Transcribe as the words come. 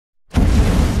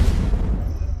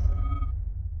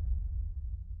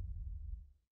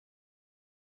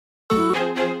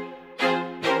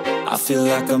I feel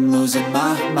like I'm losing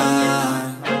my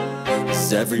mind.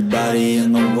 Is everybody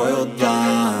in the world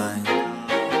blind?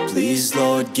 Please,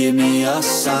 Lord, give me a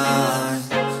sign,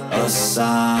 a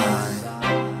sign.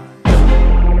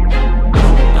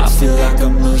 I feel like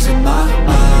I'm losing my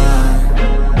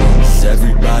mind. Is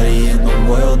everybody in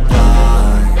the world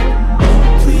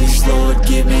blind? Please, Lord,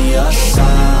 give me a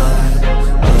sign,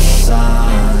 a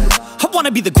sign. I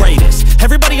wanna be the greatest.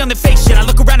 Everybody on the fake shit. I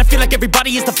look around and feel like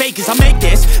everybody is the fakest. I make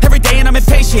this every day and I'm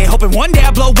impatient, hoping one day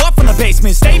I blow up from the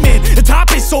basement. Statement, the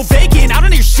top is so vacant. I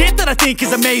don't hear shit that I think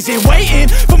is amazing. Waiting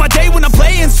for my day when I'm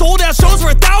playing sold out shows for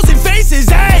 1,000 faces.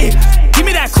 Hey, give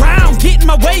me that crown, get in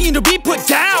my way and to be put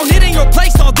down. It ain't your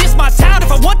place, all this my town.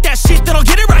 If I want that shit, then I'll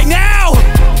get it right now.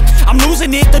 I'm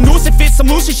losing it, the noose it fits. I'm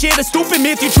losing shit, a stupid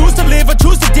myth. You choose to live or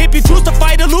choose to dip. You choose to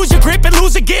fight or lose your grip and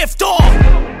lose a gift.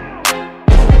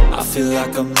 I feel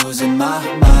like I'm losing my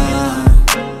mind.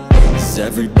 Is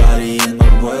everybody in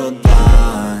the world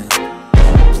blind?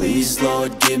 Please,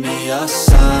 Lord, give me a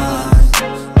sign,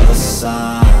 a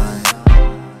sign.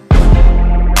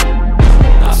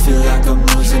 I feel like I'm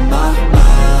losing my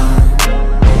mind.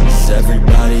 Is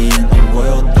everybody in the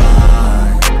world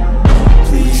blind?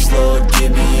 Please, Lord,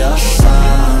 give me a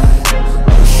sign,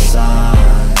 a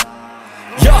sign.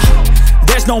 Yeah.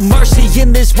 There's no mercy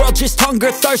in this world, just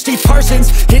hunger-thirsty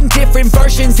persons in different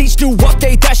versions. Each new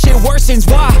update, that shit worsens.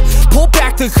 Why? Pull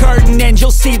back the curtain and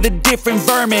you'll see the different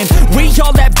vermin. We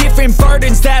all have different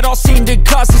burdens that all seem to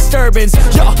cause disturbance.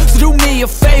 Yo, so do me a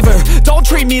favor, don't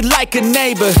treat me like a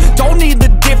neighbor. Don't need the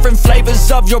different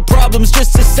flavors of your problems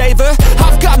just to savor.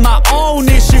 I've got my own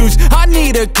issues, I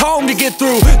need a comb to get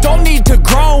through. Don't need to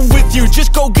groan with you,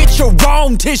 just go get your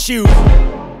own tissue.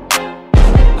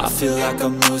 I feel like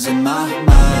I'm losing my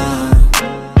mind.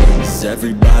 Is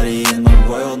everybody in the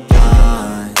world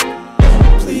blind?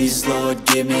 Please, Lord,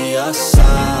 give me a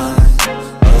sign,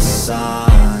 a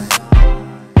sign.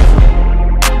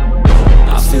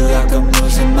 I feel like I'm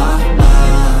losing my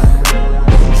mind.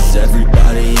 Is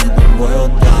everybody in the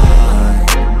world blind?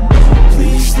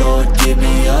 Please, Lord, give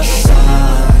me a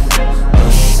sign,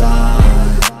 a sign.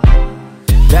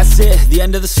 That's it, the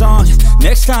end of the song.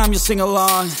 Next time you'll sing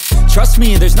along. Trust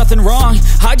me, there's nothing wrong.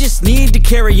 I just need to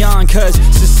carry on, cause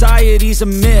society's a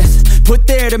myth put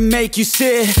there to make you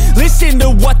sit. Listen to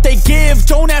what they give.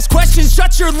 Don't ask questions,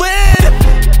 shut your lid.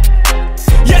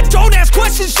 Yeah, don't ask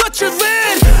questions, shut your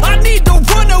lid. I need to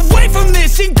run away from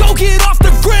this and go get off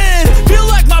the grid. Feel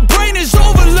like my brain is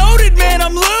overloaded, man,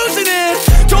 I'm losing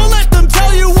it. Don't let them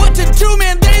tell you what to do,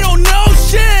 man, they don't know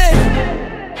shit.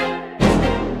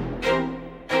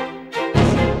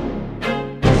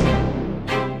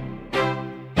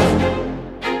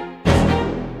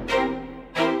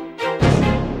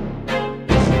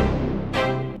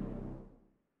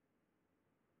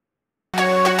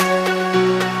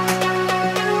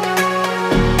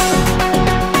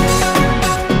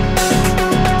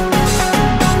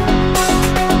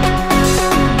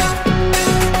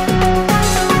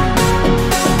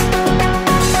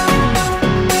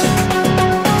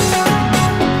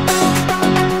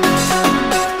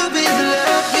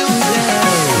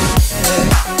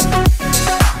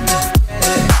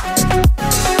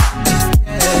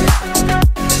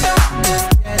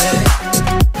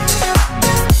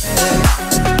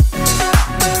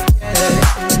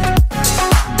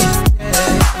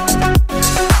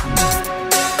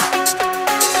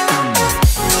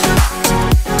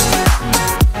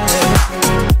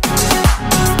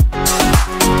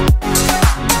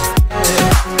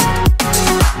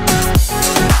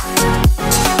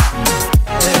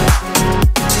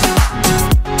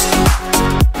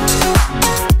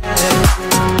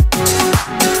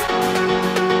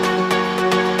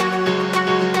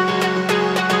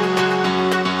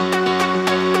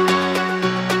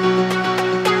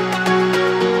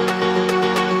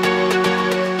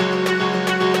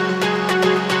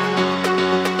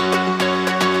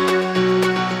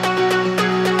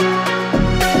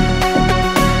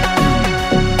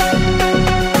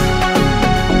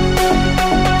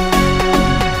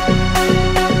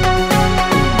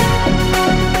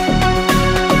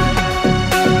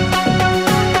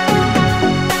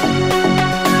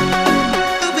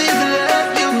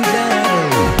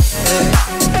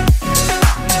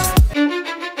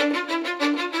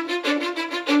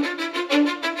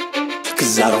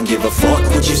 I don't give a fuck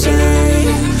what you say.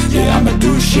 Yeah, I'ma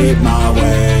do shit my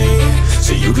way.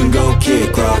 So you can go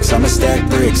kick rocks, I'ma stack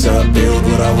bricks up, build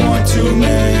what I want to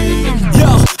make.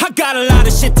 Yo, I got a lot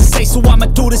of shit to say, so I'ma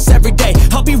do this every day.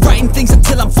 I'll be writing things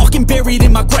until I'm fucking buried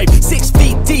in my grave. 6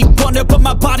 feet deep under, but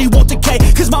my body won't decay.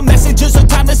 Cause my messages are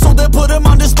timeless, so they'll put them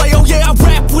on display. Oh yeah, I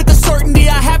rap with a certainty,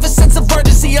 I have a sense of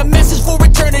urgency. A message for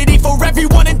eternity, for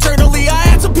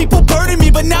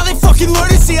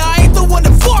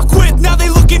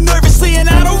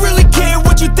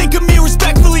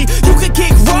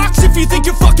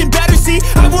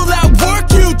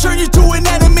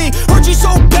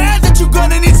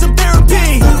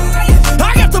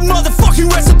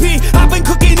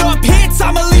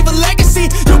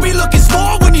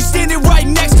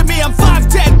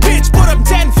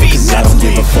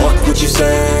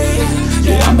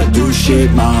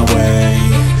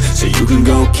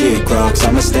rocks,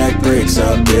 I'ma stack bricks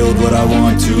up, build what I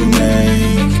want to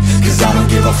make. Cause I don't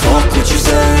give a fuck what you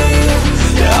say,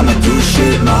 yeah, I'ma do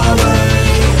shit my way.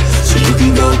 So you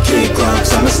can go kick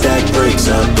rocks, I'ma stack bricks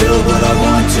up, build what I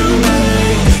want to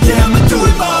make. Yeah, I'ma do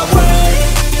it my way.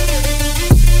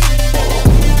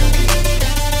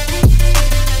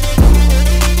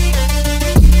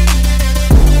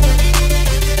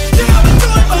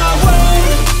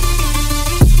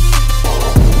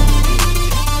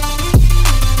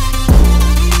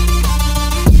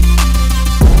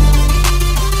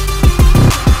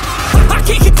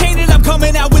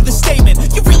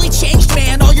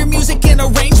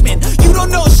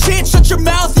 Shut your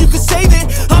mouth, you can save it.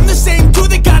 I'm the same dude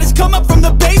that got his come up from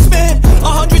the basement.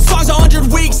 100 songs,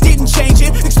 100 weeks, didn't change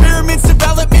it. Experiments,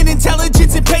 development,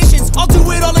 intelligence, and patience. I'll do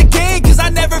it all again, cause I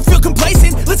never feel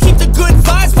complacent. Let's keep the good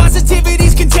vibes,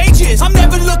 positivity's contagious. I'm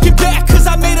never looking back, cause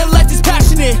I made a life that's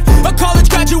passionate. A college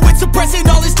graduate suppressing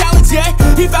all his talents, yeah.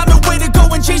 He found a way to go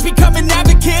and change, become an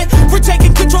advocate. For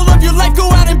taking control of your life, go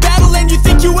out and battle. And you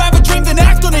think you have a dream, then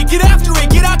act on it. Get after it,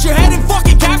 get out your head and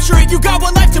fucking capture it. You got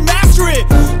one life to master it.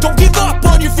 Don't give up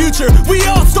on your future, we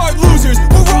all start losers.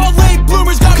 We're all late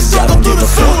bloomers, gotta struggle through the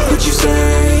sewer. Cause I don't give a fuck what you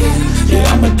say,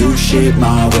 yeah, I'ma do shit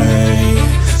my way.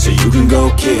 So you can go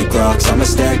kick rocks, I'ma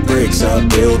stack bricks up,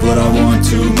 build what I want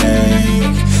to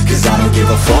make. Cause I don't give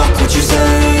a fuck what you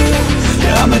say,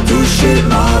 yeah, I'ma do shit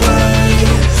my way.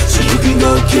 So you can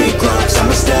go kick rocks,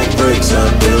 I'ma stack bricks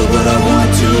up, build what I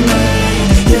want to